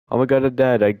Oh my god,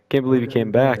 Dad, I can't believe you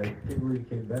came back.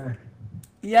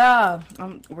 Yeah,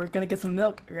 we're gonna get some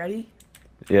milk. Ready?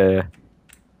 Yeah.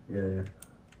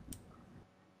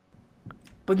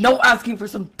 But no asking for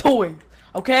some toys,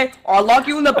 okay? Or I'll lock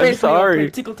you in the I'm basement and you'll play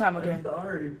sorry. tickle time again.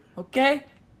 Okay?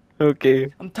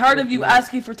 Okay. I'm tired of you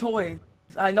asking for toys.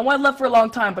 I know I left for a long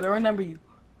time, but I remember you.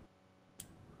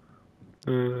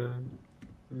 I'm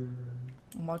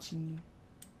watching you.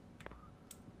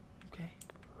 Okay?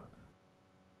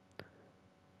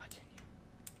 Watching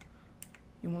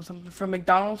you. You want something from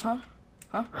McDonald's, huh?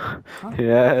 Huh? Huh?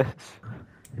 Yes.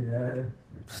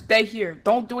 Stay here.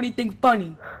 Don't do anything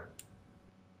funny.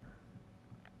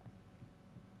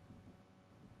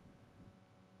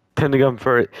 Time to go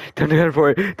for it. Time to go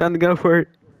for it. Time to go for it.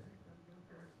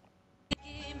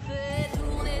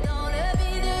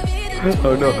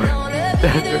 Oh no.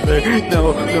 Dad's right there.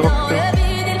 No, no,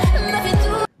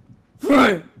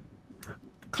 no.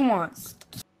 Come on.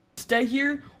 Stay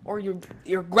here or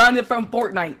you're grounded from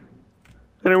Fortnite.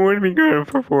 I don't want to be going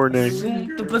for Fortnite.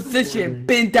 Assume the position.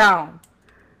 Bend down.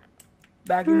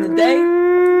 Back in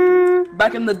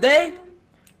the day,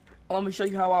 let me show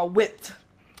you how I whipped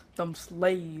them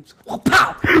slaves. Oh,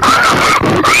 pow! What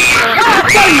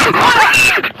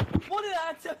did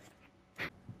I tell you?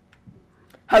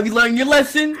 Have you learned your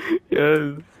lesson?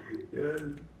 Yes.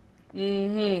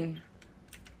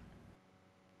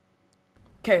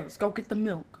 Okay, let's go get the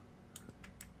milk.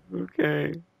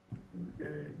 Okay.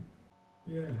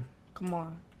 Come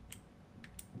on.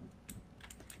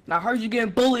 Now I heard you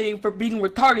getting bullied for being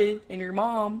retarded and your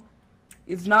mom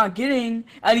is not getting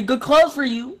any good clothes for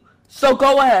you. So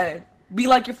go ahead. Be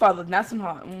like your father, nice and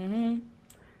hot.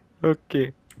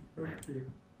 Okay.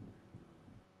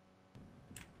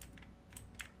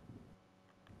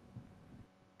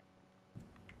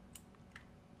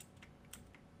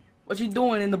 What you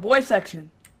doing in the boy section?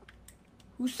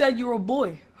 Who said you were a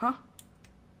boy, huh?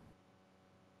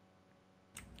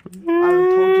 I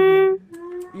already told you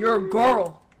that. You're a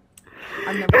girl.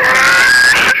 I never told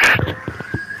you.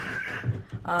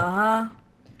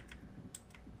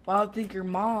 Why didn't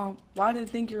your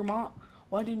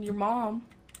mom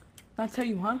not tell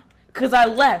you, huh? Cause I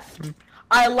left.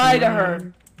 I lied to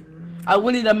her. I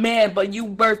wanted a man, but you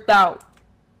birthed out.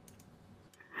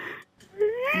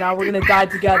 Now we're gonna die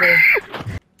together.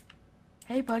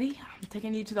 Hey buddy, I'm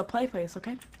taking you to the play place,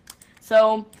 okay?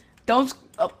 So don't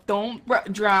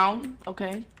drown,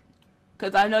 okay?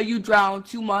 Cause I know you drown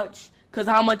too much. Cause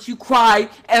how much you cry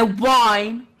and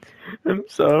whine. I'm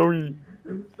sorry.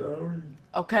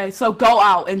 Okay, so go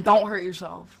out and don't hurt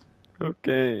yourself.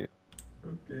 Okay.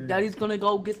 Daddy's gonna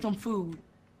go get some food.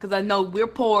 Cause I know we're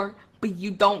poor, but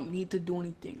you don't need to do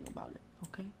anything about it,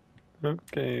 okay?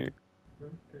 Okay.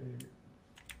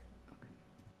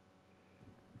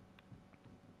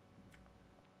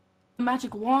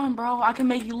 Magic wand, bro. I can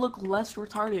make you look less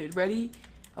retarded. Ready?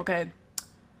 Okay.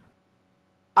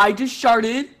 I just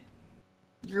sharted.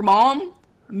 Your mom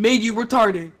made you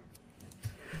retarded.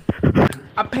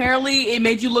 Apparently, it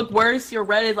made you look worse. Your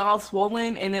red is all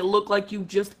swollen, and it looked like you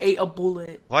just ate a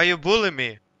bullet. Why you bullying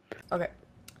me? Okay.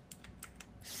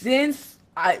 Since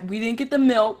we didn't get the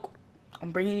milk,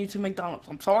 I'm bringing you to McDonald's.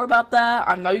 I'm sorry about that.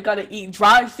 I know you gotta eat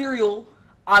dry cereal.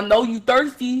 I know you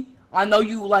thirsty. I know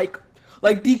you like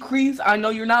decrease. I know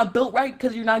you're not built right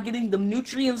because you're not getting the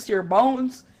nutrients to your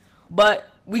bones. But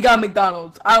we got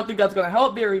McDonald's. I don't think that's gonna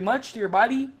help very much to your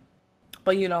body.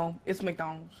 But you know, it's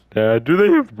McDonald's. Dad, do they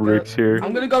have bricks here?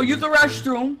 I'm gonna go use the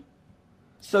restroom.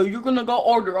 So you're gonna go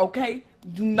order, okay?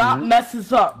 Do not mess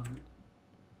this up.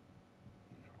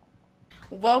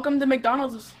 Welcome to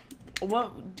McDonald's.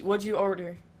 What'd you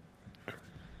order?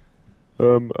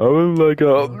 I would like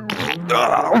a...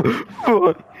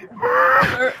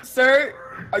 Sir,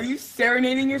 are you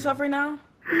serenading yourself right now?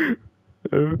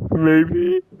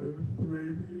 Maybe.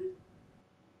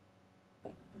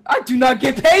 I do not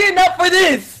get paid enough for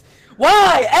this!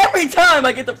 Why? Every time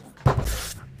I get the...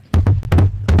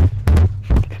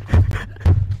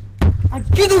 I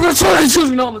get the retarded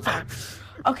children all the time.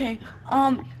 Okay,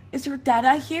 is your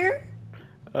dada here?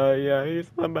 Yeah,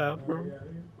 he's in the bathroom.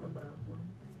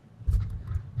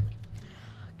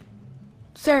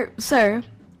 Sir,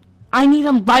 I need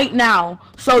him right now,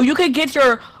 so you can get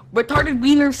your retarded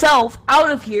wiener self out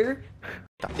of here.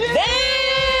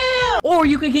 Damn! Or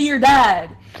you can get your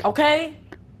dad, okay?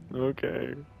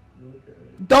 Okay.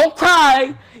 Don't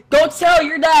cry. Don't tell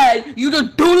your dad you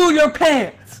just doodle your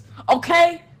pants,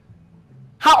 okay?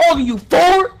 How old are you,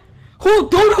 4? Who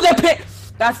doodle their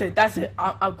pants? That's it.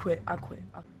 I'll quit.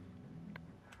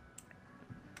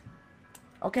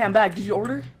 Okay, I'm back. Did you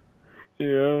order?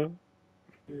 Yeah.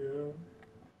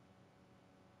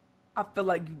 I feel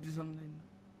like you did something.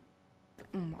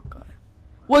 Oh my god.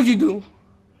 What'd you do?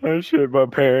 I shit my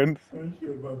pants.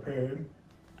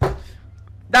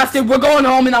 That's it. We're going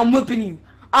home and I'm whipping you.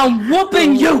 I'm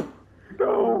whooping you.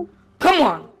 No. Come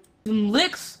on. Some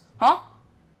licks, huh?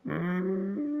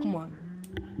 Mm. Come on.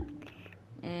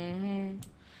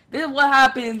 This is what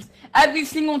happens every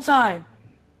single time.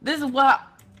 This is what.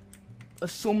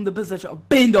 Assume the position.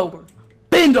 Bend over.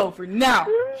 Bend over now.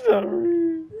 Sorry.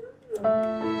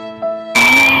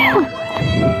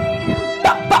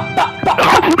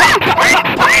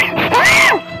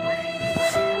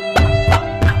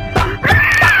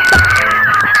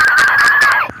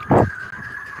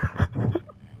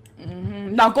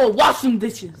 Now go wash some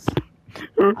dishes.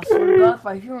 Okay. I swear to God, if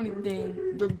I hear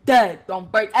anything, they're dead.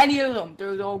 Don't break any of them.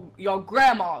 They're your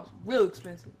grandma's. Real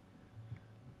expensive.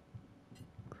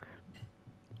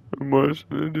 I'm washing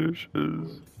the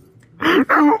dishes.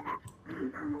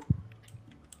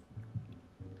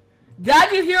 Did I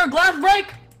just hear a glass break?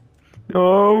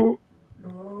 No.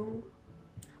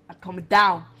 I'm coming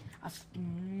down.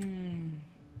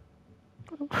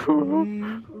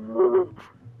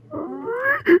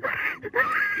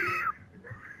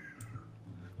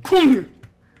 Come here.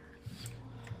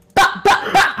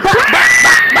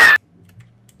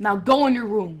 Now go in your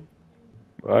room.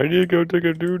 I need to go take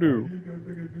a doo-doo.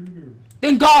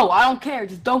 Then go. I don't care.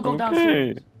 Just don't go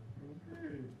downstairs.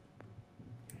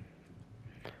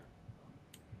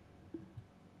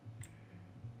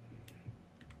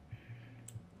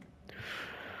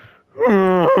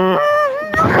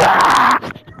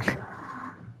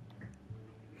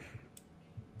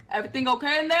 Everything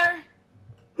okay in there?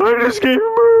 I just gave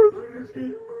birth.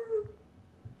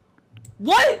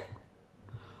 What?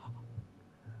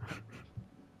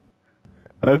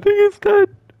 I think it's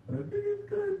dead.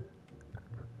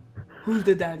 Who's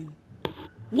the daddy?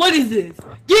 What is this?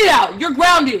 Get out! You're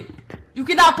grounded! You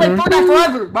cannot play Fortnite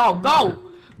forever! Bro,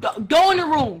 go in your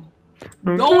room.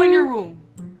 Go in your room.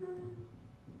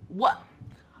 What?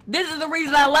 This is the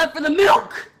reason I left for the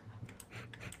milk!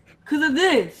 Cause of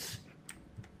this.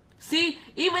 See?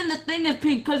 Even the thing is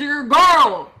pink cause you're a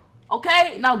girl.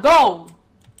 Okay? Now go.